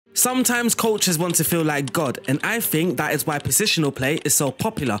Sometimes coaches want to feel like God, and I think that is why positional play is so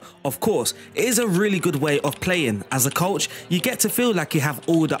popular. Of course, it is a really good way of playing. As a coach, you get to feel like you have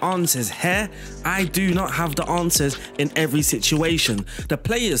all the answers. Here, I do not have the answers in every situation. The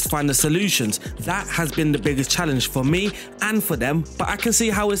players find the solutions. That has been the biggest challenge for me and for them, but I can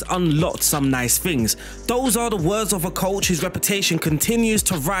see how it's unlocked some nice things. Those are the words of a coach whose reputation continues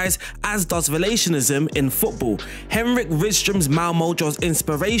to rise, as does relationism in football. Henrik Rydström's Malmo draws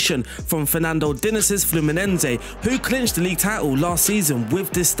inspiration from Fernando Diniz' Fluminense, who clinched the league title last season with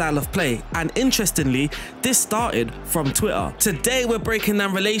this style of play, and interestingly, this started from Twitter. Today we're breaking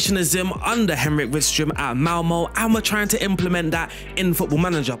down relationism under Henrik Rydström at Malmo, and we're trying to implement that in Football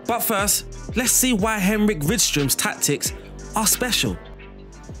Manager. But first, let's see why Henrik Rydström's tactics are special.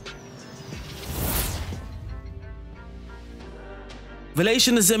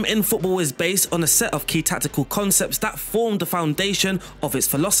 Relationism in football is based on a set of key tactical concepts that form the foundation of its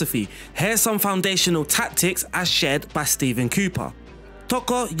philosophy. Here's some foundational tactics as shared by Stephen Cooper.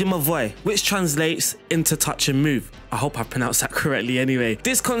 Toco Yumavoy, which translates into touch and move. I hope I pronounced that correctly anyway.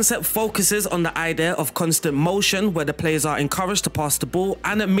 This concept focuses on the idea of constant motion, where the players are encouraged to pass the ball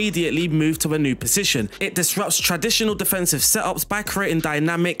and immediately move to a new position. It disrupts traditional defensive setups by creating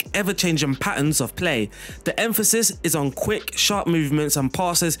dynamic, ever-changing patterns of play. The emphasis is on quick, sharp movements and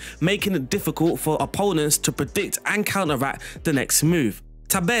passes, making it difficult for opponents to predict and counteract the next move.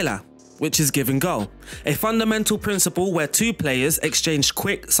 Tabela, which is give and go. A fundamental principle where two players exchange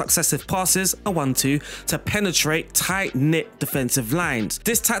quick, successive passes, a 1-2, to penetrate tight-knit defensive lines.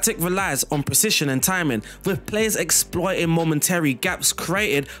 This tactic relies on precision and timing, with players exploiting momentary gaps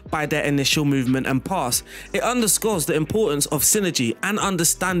created by their initial movement and pass. It underscores the importance of synergy and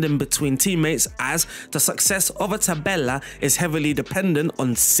understanding between teammates, as the success of a tabela is heavily dependent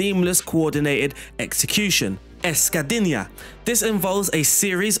on seamless, coordinated execution. Escadinha. This involves a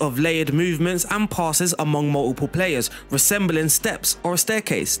series of layered movements and passes among multiple players, resembling steps or a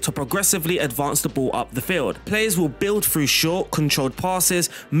staircase to progressively advance the ball up the field. Players will build through short, controlled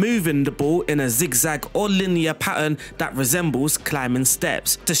passes, moving the ball in a zigzag or linear pattern that resembles climbing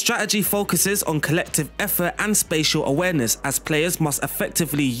steps. The strategy focuses on collective effort and spatial awareness, as players must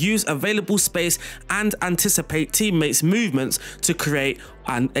effectively use available space and anticipate teammates' movements to create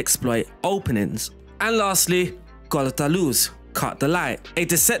and exploit openings. And lastly, Corta Luz, cut the light. A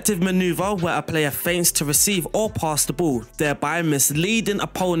deceptive maneuver where a player feints to receive or pass the ball, thereby misleading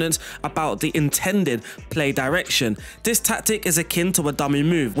opponents about the intended play direction. This tactic is akin to a dummy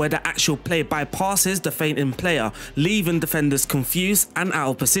move, where the actual play bypasses the feinting player, leaving defenders confused and out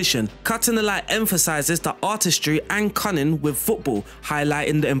of position. Cutting the light emphasizes the artistry and cunning with football,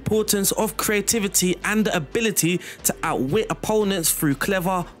 highlighting the importance of creativity and the ability to outwit opponents through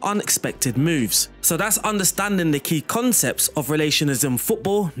clever, unexpected moves. So that's understanding the key concepts of relationism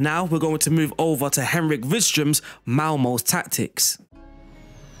football. Now we're going to move over to Henrik Rydström's Malmo's tactics.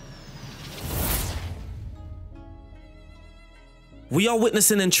 We are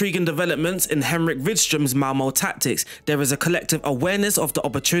witnessing intriguing developments in Henrik Rydström's Malmo tactics. There is a collective awareness of the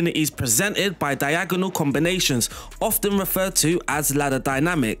opportunities presented by diagonal combinations, often referred to as ladder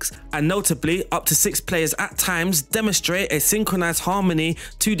dynamics, and notably up to 6 players at times demonstrate a synchronized harmony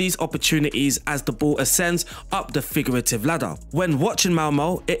to these opportunities as the ball ascends up the figurative ladder. When watching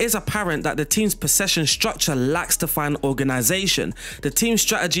Malmo, it is apparent that the team's possession structure lacks defined organization. The team's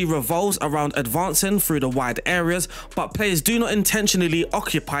strategy revolves around advancing through the wide areas, but players do not intentionally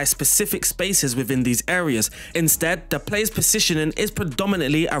occupy specific spaces within these areas. Instead, the player's positioning is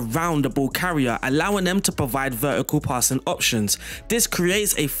predominantly around the ball carrier, allowing them to provide vertical passing options. This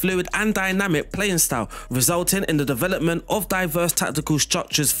creates a fluid and dynamic playing style, resulting in the development of diverse tactical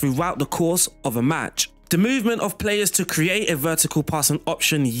structures throughout the course of a match. The movement of players to create a vertical passing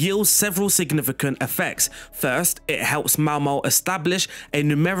option yields several significant effects. First, it helps Malmo establish a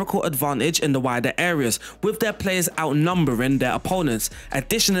numerical advantage in the wider areas, with their players outnumbering their opponents.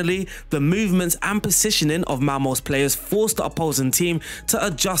 Additionally, the movements and positioning of Malmo's players force the opposing team to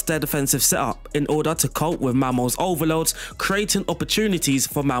adjust their defensive setup in order to cope with Malmo's overloads, creating opportunities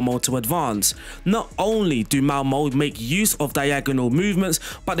for Malmo to advance. Not only do Malmo make use of diagonal movements,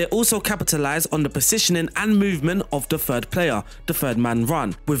 but they also capitalize on the positioning and movement of the third player, the third man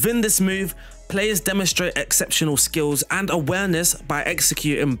run. Within this move, players demonstrate exceptional skills and awareness by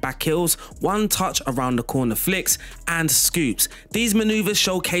executing back heels, one touch around the corner flicks, and scoops. These maneuvers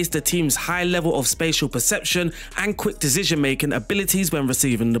showcase the team's high level of spatial perception and quick decision-making abilities when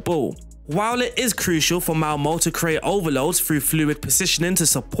receiving the ball. While it is crucial for Malmo to create overloads through fluid positioning to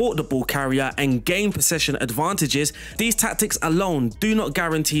support the ball carrier and gain possession advantages, these tactics alone do not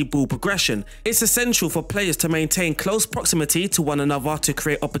guarantee ball progression. It's essential for players to maintain close proximity to one another to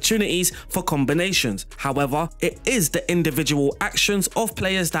create opportunities for combinations. However, it is the individual actions of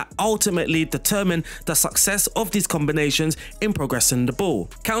players that ultimately determine the success of these combinations in progressing the ball.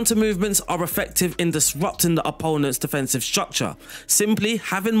 Counter movements are effective in disrupting the opponent's defensive structure. Simply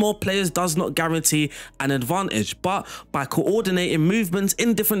having more players does not guarantee an advantage, but by coordinating movements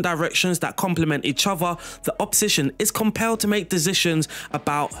in different directions that complement each other, the opposition is compelled to make decisions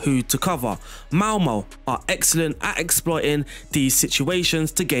about who to cover. Malmo are excellent at exploiting these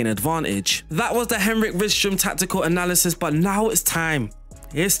situations to gain advantage. That was the Henrik Rydström tactical analysis, but now it's time.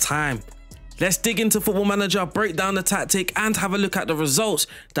 It's time. Let's dig into Football Manager, break down the tactic and have a look at the results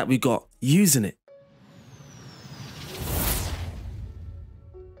that we got using it.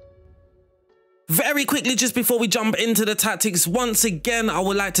 Very quickly, just before we jump into the tactics, once again, I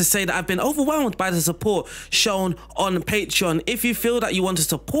would like to say that I've been overwhelmed by the support shown on Patreon. If you feel that you want to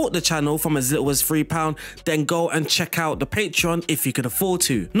support the channel from as little as £3, then go and check out the Patreon if you can afford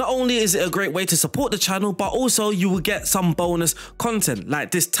to. Not only is it a great way to support the channel, but also you will get some bonus content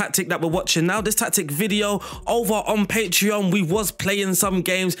like this tactic that we're watching now. This tactic video over on Patreon, we was playing some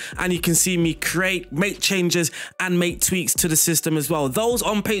games and you can see me create, make changes and make tweaks to the system as well. Those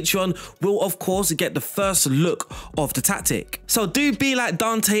on Patreon will of course get the first look of the tactic. So do be like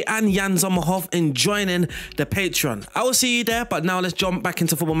Dante and Jan Zommerhoff in joining the Patreon. I will see you there, but now let's jump back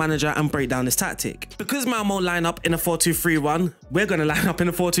into Football Manager and break down this tactic. Because Malmo line up in a 4-2-3-1, we're going to line up in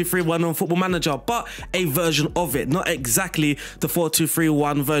a 4-2-3-1 on Football Manager, but a version of it, not exactly the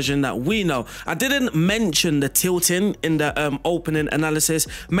 4-2-3-1 version that we know. I didn't mention the tilting in the opening analysis,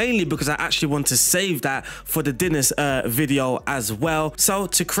 mainly because I actually want to save that for the Dennis video as well. So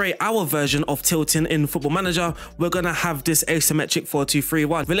to create our version of tilting in Football Manager, we're gonna have this asymmetric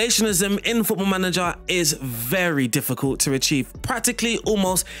 4-2-3-1. Relationism in Football Manager is very difficult to achieve, practically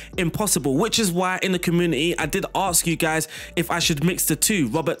almost impossible, which is why in the community I did ask you guys if I should mix the two,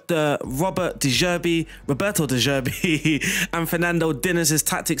 Roberto De Zerbi and Fernando Diniz'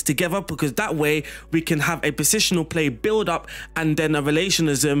 tactics together, because that way we can have a positional play build up and then a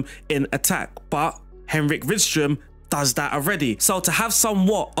relationism in attack. But Henrik Rydström does that already. So to have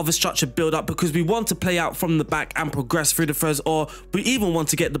somewhat of a structured build up, because we want to play out from the back and progress through the thirds, or we even want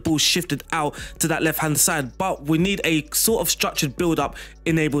to get the ball shifted out to that left hand side, but we need a sort of structured build up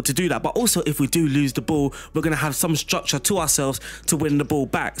enabled to do that. But also if we do lose the ball, we're going to have some structure to ourselves to win the ball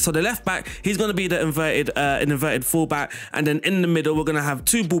back. So the left back, he's going to be the inverted fullback, and then in the middle we're going to have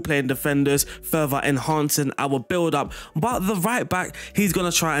two ball playing defenders, further enhancing our build up. But the right back, he's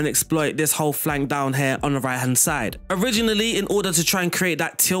going to try and exploit this whole flank down here on the right hand side. Originally, in order to try and create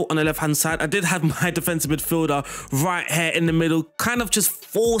that tilt on the left hand side, I did have my defensive midfielder right here in the middle, kind of just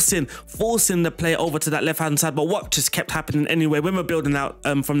forcing the player over to that left hand side. But what just kept happening anyway, when we're building out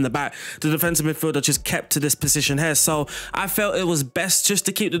from the back, the defensive midfielder just kept to this position here. So I felt it was best just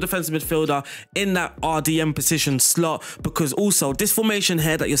to keep the defensive midfielder in that RDM position slot, because also this formation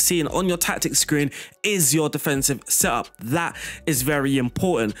here that you're seeing on your tactics screen is your defensive setup. That is very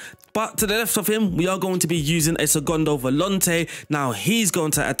important. But to the left of him, we are going to be using a Segundo Volante. Now he's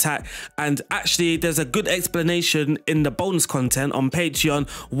going to attack, and actually there's a good explanation in the bonus content on Patreon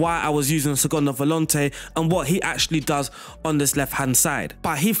why I was using Segundo Volante and what he actually does on this left hand side.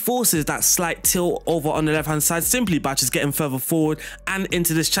 But he forces that slight tilt over on the left hand side simply by just getting further forward and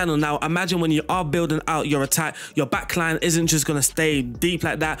into this channel. Now imagine when you are building out your attack, your back line isn't just going to stay deep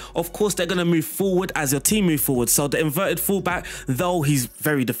like that. Of course they're going to move forward as your team move forward. So the inverted fullback, though he's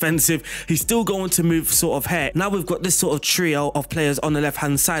very defensive, he's still going to move sort of here. Now we've got this sort of trio of players on the left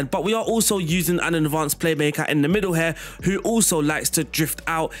hand side, but we are also using an advanced playmaker in the middle here who also likes to drift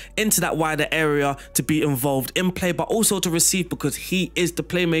out into that wider area to be involved in play, but also to receive, because he is the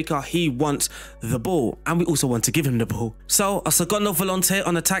playmaker. He wants the ball and we also want to give him the ball. So a Segundo Volante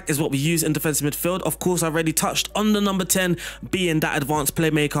on attack is what we use in defensive midfield. Of course I already touched on the number 10 being that advanced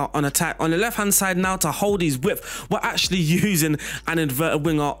playmaker on attack. On the left hand side now, to hold his width, we're actually using an inverted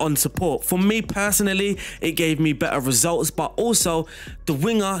winger on support. For me personally, it gave me better results, but also the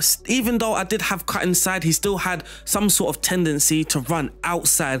winger, even though I did have cut inside, he still had some sort of tendency to run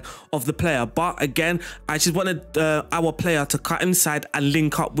outside of the player. But again, I just wanted our player to cut inside and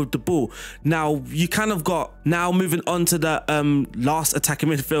link up with the ball. Now you kind of got, now moving on to the last attacking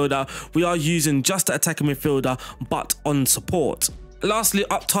midfielder, we are using just the attacking midfielder but on support. Lastly,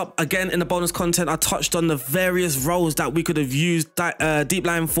 up top, again in the bonus content, I touched on the various roles that we could have used. Deep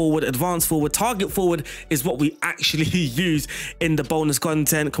line forward, advanced forward, target forward is what we actually use in the bonus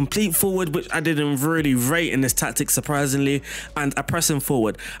content. Complete forward, which I didn't really rate in this tactic, surprisingly, and a pressing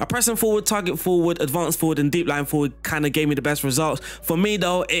forward. A pressing forward, target forward, advanced forward, and deep line forward kind of gave me the best results. For me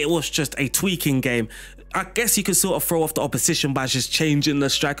though, it was just a tweaking game. I guess you could sort of throw off the opposition by just changing the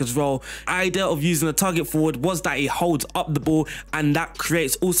striker's role. Idea of using a target forward was that he holds up the ball, and that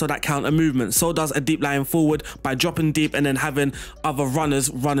creates also that counter movement. So does a deep lying forward by dropping deep and then having other runners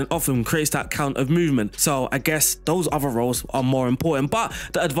running off him, creates that counter movement. So I guess those other roles are more important, but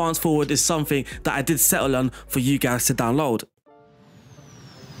the advanced forward is something that I did settle on for you guys to download.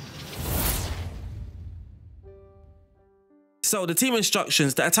 So the team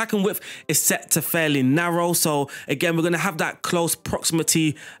instructions, the attacking width is set to fairly narrow. So again, we're going to have that close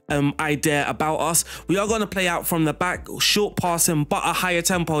proximity idea about us. We are going to play out from the back, short passing, but a higher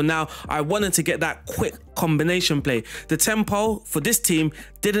tempo. Now, I wanted to get that quick combination play. The tempo for this team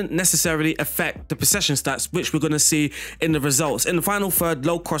didn't necessarily affect the possession stats, which we're going to see in the results. In the final third,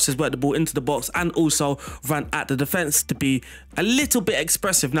 low crosses worked the ball into the box and also ran at the defense to be a little bit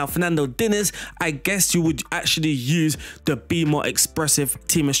expressive. Now, Fernando Diniz, I guess you would actually use the be more expressive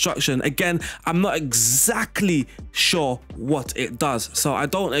team instruction. Again, I'm not exactly sure what it does, so I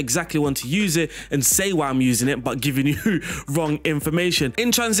don't exactly want to use it and say why I'm using it, but giving you wrong information.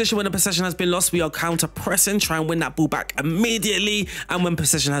 In transition, when the possession has been lost, we are counter pressing, try and win that ball back immediately, and when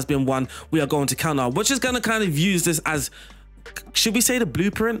possession has been won, we are going to counter. We're just going to kind of use this as, should we say, the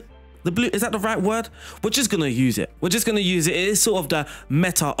blueprint? Is that the right word? We're just going to use it. We're just going to use it. It is sort of the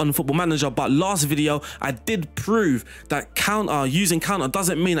meta on Football Manager, but last video, I did prove that using counter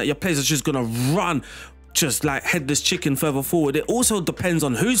doesn't mean that your players are just going to run just like headless chicken further forward. It also depends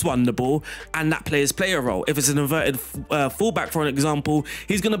on who's won the ball and that player's player role. If it's an inverted fullback, for an example,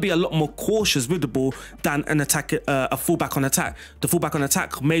 he's going to be a lot more cautious with the ball than a fullback on attack. The fullback on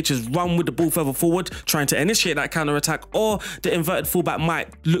attack may just run with the ball further forward, trying to initiate that counter attack, or the inverted fullback might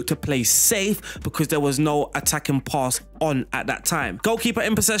look to play safe because there was no attacking pass on at that time. Goalkeeper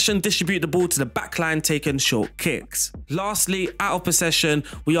in possession, distribute the ball to the back line, taking short kicks. Lastly, out of possession,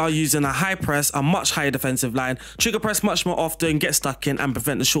 we are using a high press, a much higher defensive line, trigger press much more often, get stuck in and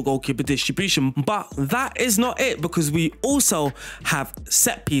prevent the short goalkeeper distribution. But that is not it, because we also have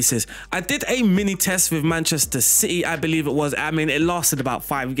set pieces. I did a mini test with Manchester City, I believe it was. I mean, it lasted about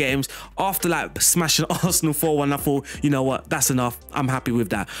 5 games. After like smashing Arsenal 4-1, I thought, you know what, that's enough. I'm happy with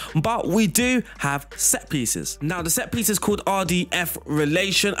that. But we do have set pieces. Now, the set piece is called RDF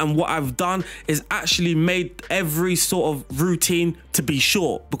Relation, and what I've done is actually made every sort of routine to be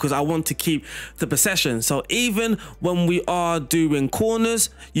short because I want to keep the possession. So even when we are doing corners,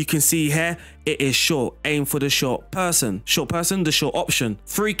 you can see here it is short. Aim for the short person, the short option.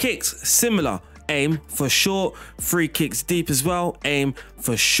 Free kicks, similar. Aim for short. Free kicks deep as well, aim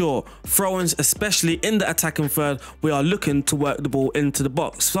for short. Throw-ins, especially in the attacking third, we are looking to work the ball into the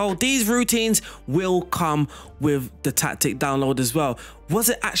box. So these routines will come with the tactic download as well. Was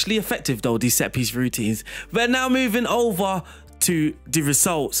it actually effective though, these set piece routines? We're now moving over to the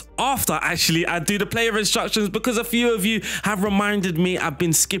results after actually I do the player instructions, because a few of you have reminded me I've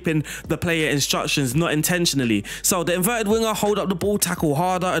been skipping the player instructions, not intentionally. So the inverted winger, hold up the ball, tackle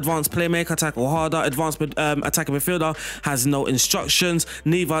harder. Advanced playmaker, tackle harder. Advanced attacking midfielder has no instructions,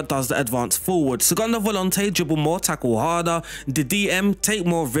 neither does the advanced forward. Seconda volante, dribble more, tackle harder. The DM, take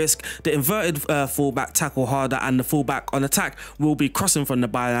more risk. The inverted fullback, tackle harder, and the fullback on attack will be crossing from the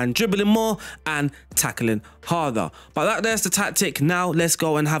byline, dribbling more and tackling harder. But there's the tactic. Now let's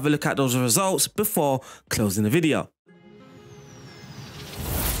go and have a look at those results before closing the video.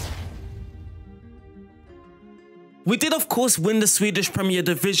 We did of course win the Swedish Premier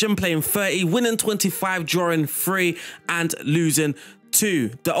Division, playing 30, winning 25, drawing 3 and losing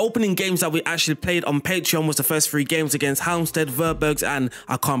 2. The opening games that we actually played on Patreon was the first 3 games against Halmstad, Verbergs, and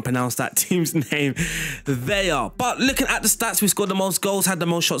I can't pronounce that team's name there. But looking at the stats, we scored the most goals, had the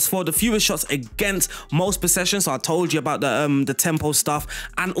most shots for, the fewest shots against, most possessions. So I told you about the tempo stuff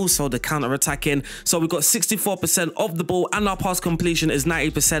and also the counter attacking. So we got 64% of the ball and our pass completion is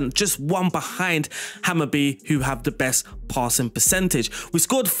 90%, just one behind Hammarby, who have the best passing percentage. We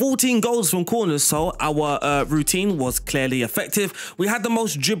scored 14 goals from corners, so our routine was clearly effective. We had the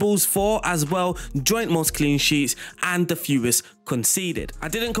most dribbles for as well, joint most clean sheets, and the fewest conceded. I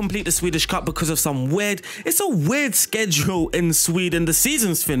didn't complete the Swedish Cup because of it's a weird schedule in Sweden. The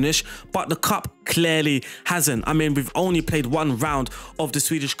season's finished, but the Cup clearly hasn't. I mean, we've only played one round of the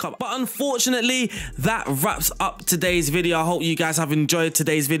Swedish Cup. But unfortunately, that wraps up today's video. I hope you guys have enjoyed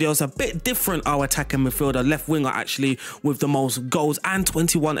today's video. It's a bit different, our attacking midfielder, left winger actually, with the most goals and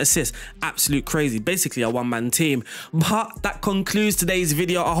 21 assists. Absolute crazy. Basically a one-man team. But that concludes today's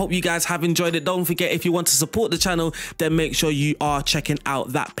video. I hope you guys have enjoyed it. Don't forget, if you want to support the channel, then make sure you are checking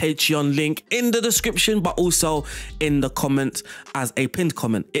out that Patreon link in the description, but also in the comments as a pinned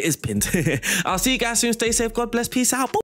comment. It is pinned. I'll see you guys soon. Stay safe. God bless. Peace out.